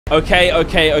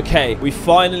Okay. We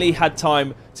finally had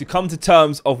time to come to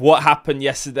terms of what happened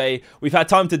yesterday. We've had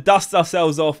time to dust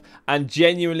ourselves off and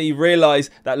genuinely realize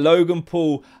that Logan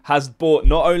Paul has bought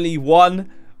not only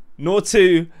one, nor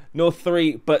two, nor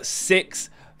three, but 6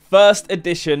 first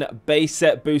edition base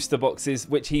set booster boxes,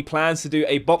 which he plans to do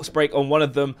a box break on one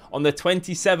of them on the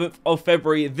 27th of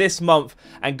February this month.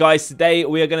 And guys, today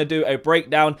we are going to do a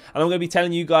breakdown, and I'm going to be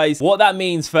telling you guys what that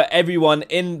means for everyone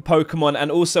in Pokemon.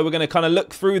 And also we're going to kind of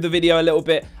look through the video a little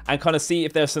bit and kind of see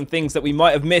if there's some things that we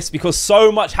might have missed, because so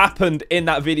much happened in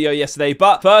that video yesterday.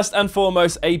 But first and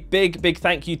foremost, a big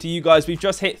thank you to you guys. We've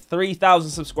just hit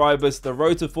 3,000 subscribers. The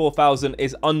road to 4,000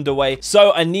 is underway,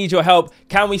 so I need your help.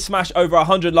 Can we smash over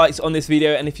 100 likes on this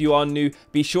video? And if you are new,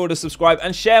 be sure to subscribe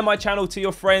and share my channel to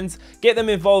your friends. Get them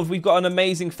involved. We've got an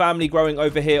amazing family growing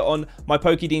over here on my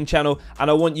PokeDean channel,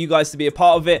 and I want you guys to be a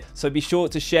part of it. So be sure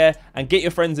to share and get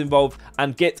your friends involved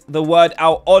and get the word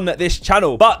out on this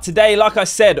channel. But today, like I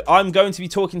said, I'm going to be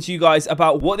talking to you guys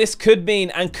about what this could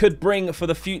mean and could bring for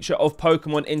the future of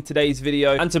Pokemon in today's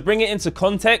video. And to bring it into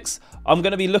context, I'm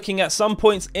going to be looking at some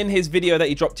points in his video that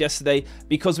he dropped yesterday,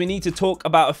 because we need to talk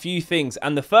about a few things.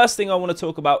 And the first thing I want to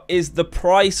talk about is the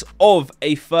price of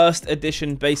a first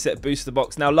edition base set booster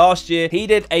box. Now, last year he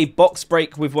did a box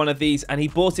break with one of these and he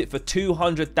bought it for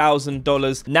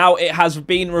 $200,000. Now it has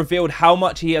been revealed how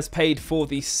much he has paid for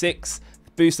the 6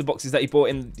 booster boxes that he bought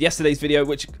in yesterday's video,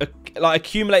 which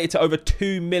accumulated to over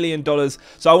 $2 million.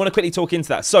 So I want to quickly talk into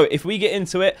that. So if we get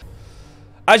into it,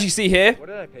 as you see here, what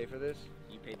did I pay for this?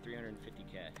 You paid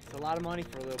 $350K. It's a lot of money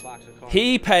for a little box of cards.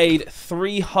 he paid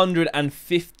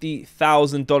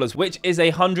 $350,000, which is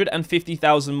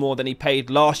 $150,000 more than he paid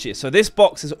last year. So this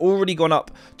box has already gone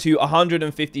up to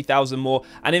 $150,000 more,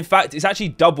 and in fact it's actually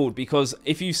doubled, because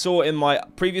if you saw in my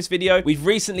previous video, we've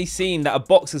recently seen that a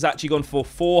box has actually gone for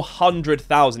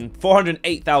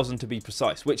 $408,000 to be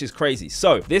precise, which is crazy.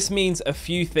 So this means a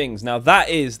few things. Now that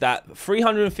is that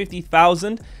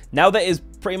 $350,000, now that is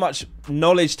pretty much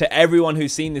knowledge to everyone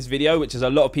who's seen this video, which is a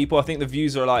lot of people. I think the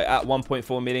views are like at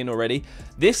 1.4 million already.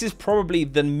 This is probably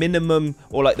the minimum,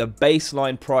 or like the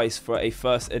baseline price for a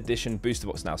first edition booster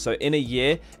box now. So in a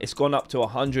year, it's gone up to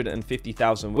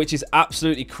 $150,000, which is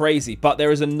absolutely crazy. But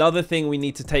there is another thing we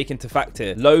need to take into fact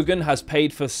here. Logan has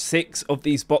paid for 6 of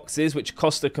these boxes, which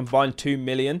cost a combined $2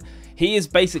 million. He has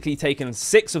basically taken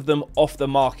 6 of them off the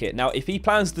market. Now, if he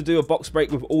plans to do a box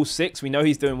break with all 6, we know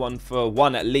he's doing one for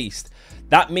 1 at least.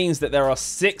 That means that there are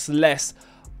 6 less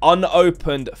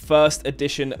unopened first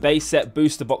edition base set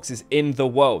booster boxes in the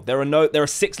world. There are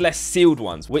 6 less sealed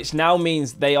ones, which now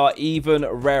means they are even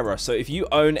rarer. So if you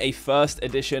own a first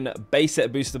edition base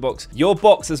set booster box, your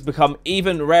box has become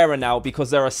even rarer now, because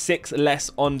there are 6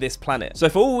 less on this planet. So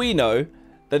for all we know,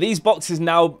 that these boxes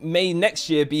now may next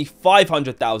year be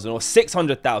 500,000 or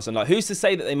 600,000. Like, who's to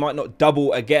say that they might not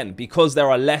double again, because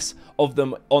there are less of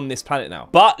them on this planet now.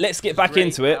 But let's get back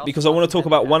into it, because I want to talk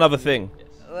about one other thing.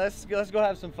 Let's go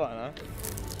have some fun, huh?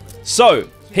 So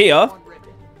here,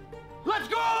 Let's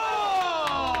go!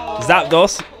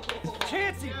 Zapdos,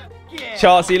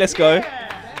 Chansey, let's go.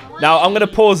 Now I'm gonna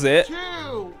pause it. 2,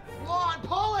 1,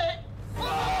 pull it!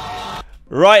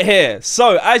 Right here.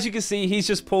 So as you can see, he's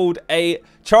just pulled a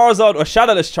Charizard, or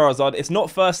Shadowless Charizard. It's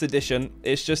not first edition,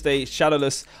 it's just a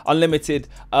Shadowless unlimited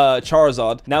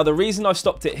Charizard. Now the reason I've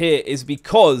stopped it here is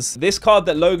because this card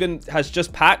that Logan has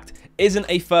just packed isn't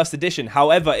a first edition.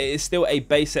 However, it is still a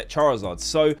base set Charizard.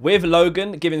 So with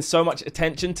Logan giving so much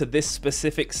attention to this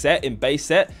specific set in base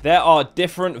set, there are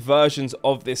different versions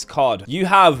of this card. You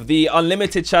have the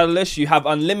unlimited Shadowless, you have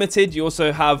unlimited, you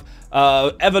also have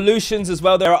evolutions as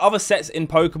well. There are other sets in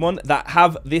Pokemon that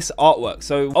have this artwork.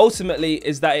 So ultimately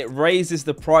is that it raises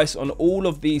the price on all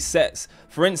of these sets.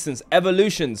 For instance,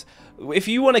 evolutions. If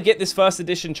you want to get this first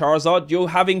edition Charizard, you're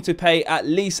having to pay at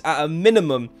least, at a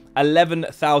minimum,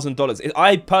 $11,000.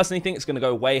 I personally think it's going to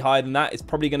go way higher than that. It's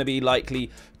probably going to be likely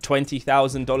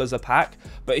 $20,000 a pack.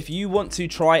 But if you want to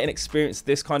try and experience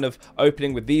this kind of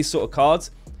opening with these sort of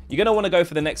cards, you're going to want to go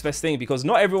for the next best thing, because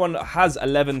not everyone has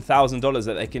 $11,000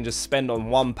 that they can just spend on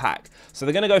one pack. So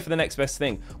they're going to go for the next best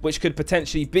thing, which could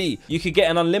potentially be, you could get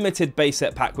an unlimited base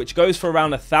set pack, which goes for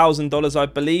around $1,000, I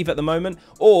believe, at the moment.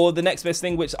 Or the next best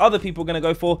thing, which other people are going to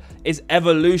go for, is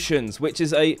Evolutions, which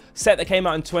is a set that came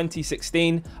out in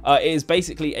 2016. It is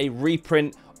basically a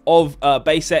reprint of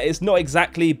base set. It's not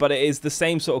exactly, but it is the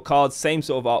same sort of cards, same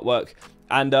sort of artwork.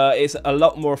 And it's a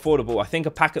lot more affordable. I think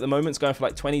a pack at the moment is going for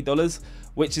like $20,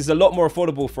 which is a lot more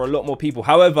affordable for a lot more people.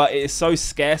 However, it is so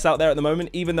scarce out there at the moment,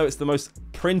 even though it's the most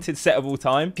printed set of all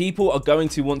time. People are going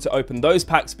to want to open those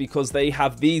packs because they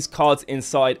have these cards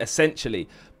inside, essentially.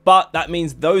 but that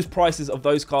means those prices of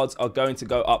those cards are going to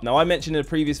go up. Now, I mentioned in a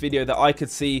previous video that I could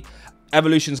see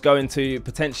evolutions going to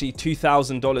potentially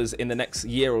 $2,000 in the next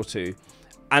year or two.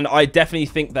 And I definitely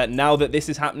think that now that this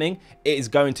is happening, it is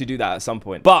going to do that at some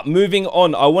point. But moving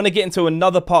on, I want to get into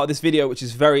another part of this video, which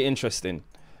is very interesting.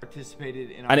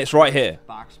 Participated in and it's right here.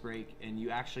 Box break, and you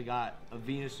actually got a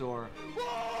Venusaur.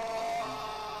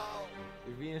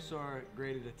 Your Venusaur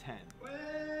graded a 10.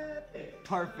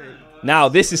 Perfect. Now,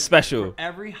 this is special. For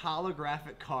every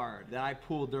holographic card that I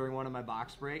pulled during one of my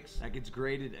box breaks that gets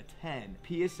graded a 10,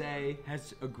 PSA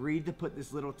has agreed to put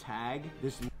this little tag,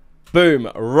 this...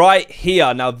 Boom, right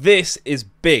here. Now, this is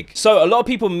big. So a lot of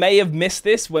people may have missed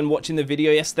this when watching the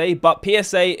video yesterday, but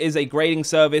PSA is a grading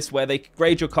service where they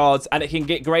grade your cards, and it can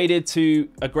get graded to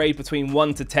a grade between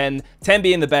 1 to 10, 10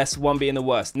 being the best, 1 being the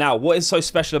worst. Now, what is so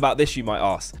special about this, you might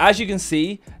ask? As you can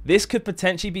see, this could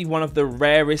potentially be one of the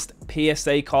rarest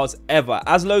PSA cards ever.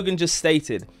 As Logan just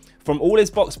stated, from all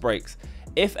his box breaks,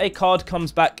 if a card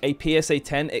comes back a PSA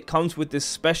 10, it comes with this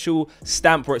special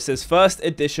stamp where it says first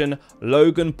edition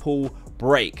Logan Paul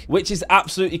break, which is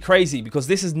absolutely crazy because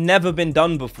this has never been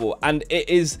done before, and it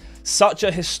is such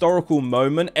a historical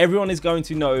moment. Everyone is going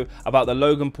to know about the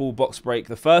Logan Paul box break,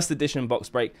 the first edition box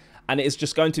break, and it is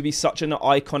just going to be such an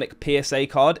iconic PSA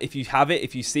card if you have it,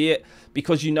 if you see it,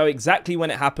 because you know exactly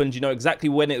when it happened, you know exactly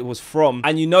when it was from,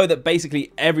 and you know that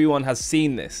basically everyone has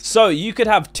seen this. So you could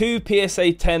have two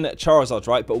PSA 10 Charizards,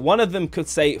 right? But one of them could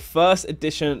say first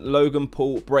edition Logan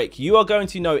Paul break. You are going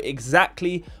to know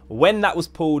exactly when that was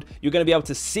pulled. You're going to be able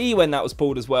to see when that was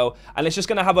pulled as well, and it's just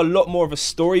going to have a lot more of a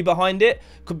story behind it,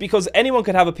 because anyone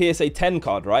could have a PSA 10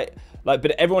 card, right? Like,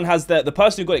 but everyone has the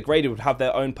person who got it graded would have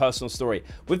their own personal story.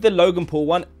 With the Logan Paul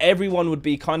one, everyone would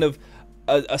be kind of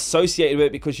associated with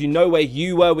it because you know where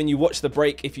you were when you watched the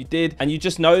break, if you did, and you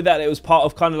just know that it was part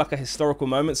of kind of like a historical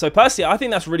moment. So personally, I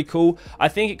think that's really cool. I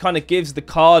think it kind of gives the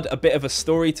card a bit of a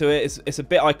story to it. It's a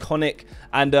bit iconic,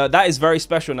 and that is very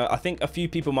special, and I think a few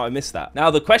people might have missed that. Now,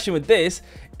 the question with this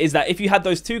is that if you had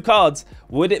those two cards,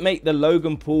 would it make the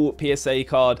Logan Paul PSA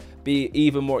card be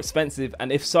even more expensive,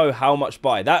 and if so, how much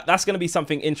by? That's going to be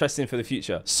something interesting for the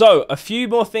future. So a few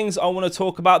more things I want to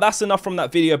talk about. That's enough from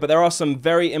that video, but there are some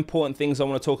very important things I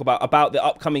want to talk about the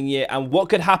upcoming year and what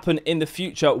could happen in the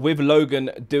future with Logan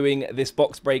doing this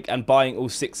box break and buying all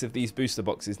 6 of these booster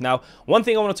boxes. Now, one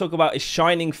thing I want to talk about is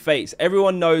Shining Fates.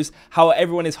 Everyone knows how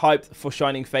everyone is hyped for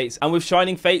Shining Fates, and with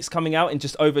Shining Fates coming out in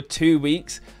just over 2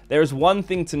 weeks, there is one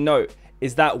thing to note,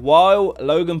 is that while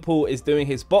Logan Paul is doing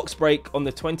his box break on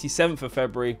the 27th of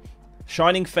February,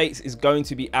 Shining Fates is going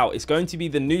to be out. It's going to be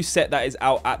the new set that is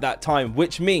out at that time,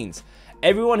 which means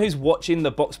everyone who's watching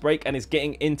the box break and is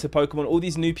getting into Pokemon, all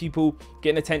these new people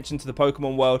getting attention to the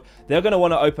Pokemon world, they're going to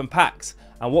want to open packs.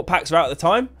 And what packs are out at the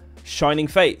time? Shining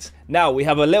Fates. Now, we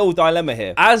have a little dilemma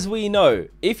here. As we know,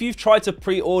 if you've tried to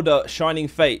pre-order Shining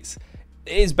Fates,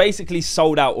 it is basically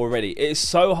sold out already. It is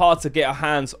so hard to get our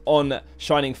hands on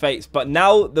Shining Fates, but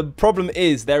now the problem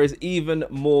is there is even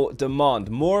more demand.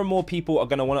 More and more people are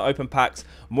going to want to open packs.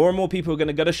 More and more people are going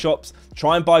to go to shops,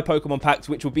 try and buy Pokemon packs,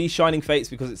 which will be Shining Fates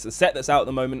because it's a set that's out at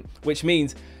the moment, which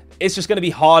means it's just going to be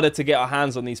harder to get our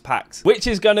hands on these packs, which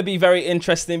is going to be very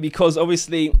interesting because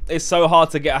obviously it's so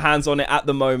hard to get our hands on it at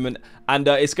the moment, and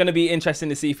it's going to be interesting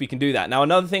to see if we can do that. Now,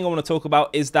 another thing I want to talk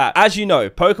about is that, as you know,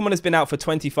 Pokemon has been out for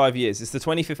 25 years. It's the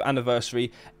 25th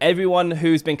anniversary. Everyone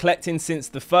who's been collecting since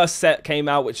the first set came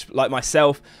out, which, like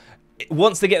myself,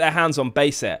 wants to get their hands on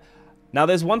base set. Now,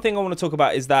 there's one thing I want to talk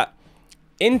about is that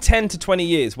in 10 to 20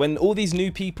 years, when all these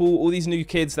new people, all these new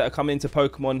kids that are coming into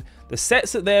Pokemon, the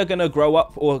sets that they're going to grow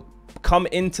up or come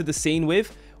into the scene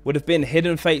with would have been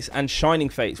Hidden Fates and Shining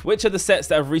Fates, which are the sets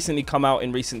that have recently come out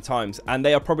in recent times, and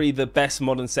they are probably the best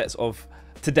modern sets of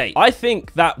to date. I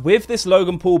think that with this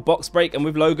Logan Paul box break and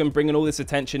with Logan bringing all this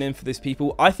attention in for these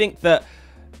people, I think that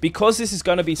because this is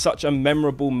going to be such a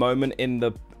memorable moment in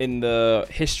the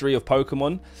history of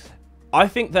Pokemon, I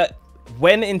think that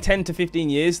when in 10 to 15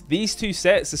 years, these two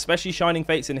sets, especially Shining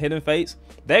Fates and Hidden Fates,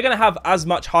 they're going to have as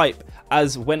much hype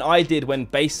as when I did when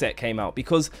base set came out,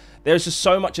 because there's just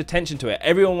so much attention to it.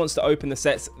 Everyone wants to open the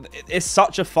sets. It's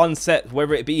such a fun set,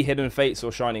 whether it be Hidden Fates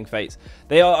or Shining Fates.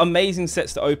 They are amazing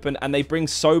sets to open, and they bring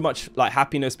so much like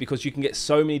happiness because you can get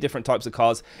so many different types of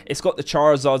cards. It's got the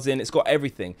Charizards in, it's got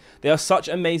everything. They are such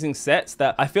amazing sets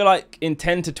that I feel like in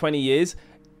 10 to 20 years,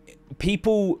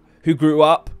 people who grew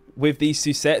up with these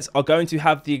two sets are going to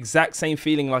have the exact same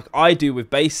feeling like I do with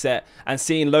base set and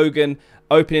seeing Logan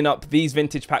opening up these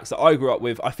vintage packs that I grew up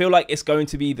with, I feel like it's going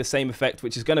to be the same effect,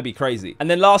 which is going to be crazy. And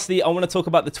then lastly, I want to talk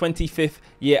about the 25th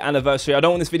year anniversary. I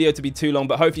don't want this video to be too long,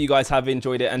 but hopefully you guys have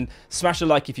enjoyed it, and smash a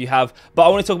like if you have. But I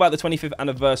want to talk about the 25th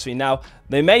anniversary. Now,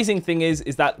 the amazing thing is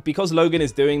that because Logan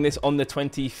is doing this on the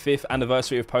 25th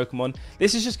anniversary of Pokemon,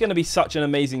 this is just going to be such an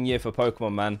amazing year for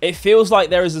Pokemon, man. It feels like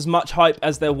there is as much hype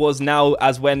as there was now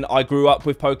as when I grew up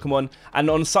with Pokemon, and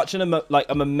on such a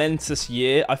momentous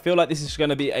year, I feel like this is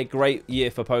going to be a great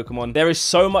year for Pokemon. There is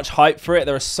so much hype for it.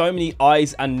 There are so many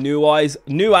eyes and new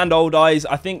and old eyes.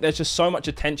 I think there's just so much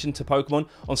attention to Pokemon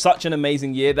on such an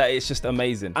amazing year that it's just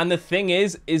amazing. And the thing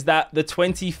is that the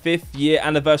 25th year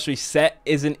anniversary set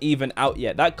isn't even out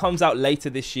yet. That comes out later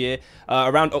this year,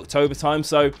 around October time.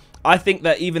 So I think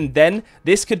that even then,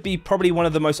 this could be probably one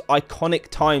of the most iconic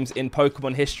times in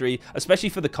Pokemon history, especially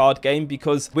for the card game,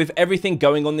 because with everything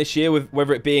going on this year, with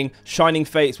whether it being Shining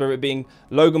Fates, whether it being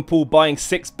Logan Paul buying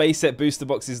 6 base set booster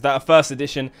boxes that are first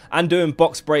edition and doing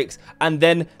box breaks, and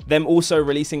then them also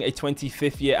releasing a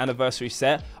 25th year anniversary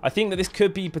set, I think that this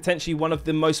could be potentially one of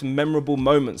the most memorable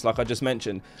moments, like I just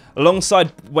mentioned,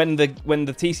 alongside when the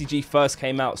TCG first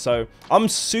came out. So I'm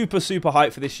super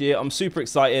hyped for this year. I'm super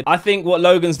excited. I think what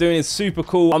Logan's doing is super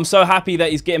cool. I'm so happy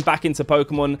that he's getting back into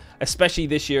Pokemon, especially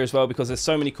this year as well, because there's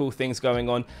so many cool things going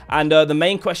on. And the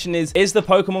main question is the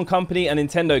Pokemon Company and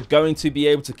Nintendo going to be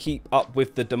able to keep up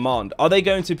with the demand? Are they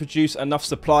going to produce enough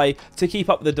supply to keep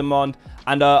up the demand?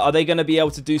 And are they going to be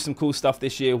able to do some cool stuff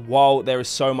this year while there is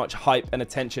so much hype and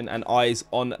attention and eyes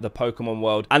on the Pokemon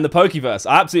world and the Pokeverse?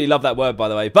 I absolutely love that word, by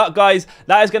the way. But guys,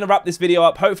 that is going to wrap this video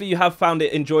up. Hopefully you have found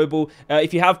it enjoyable.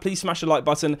 If you have, please smash the like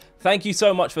button. Thank you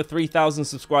so much for 3,000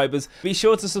 subscribers. Be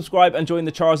sure to subscribe and join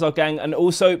the Charizard gang, and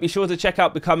also be sure to check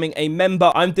out becoming a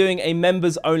member. I'm doing a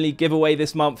members only giveaway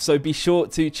this month, so be sure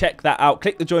to check that out.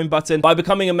 Click the join button. By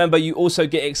becoming a member, you also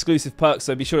get exclusive perks,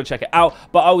 so be sure to check it out.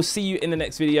 But I will see you in the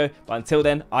next video. But until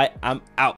then, I am out.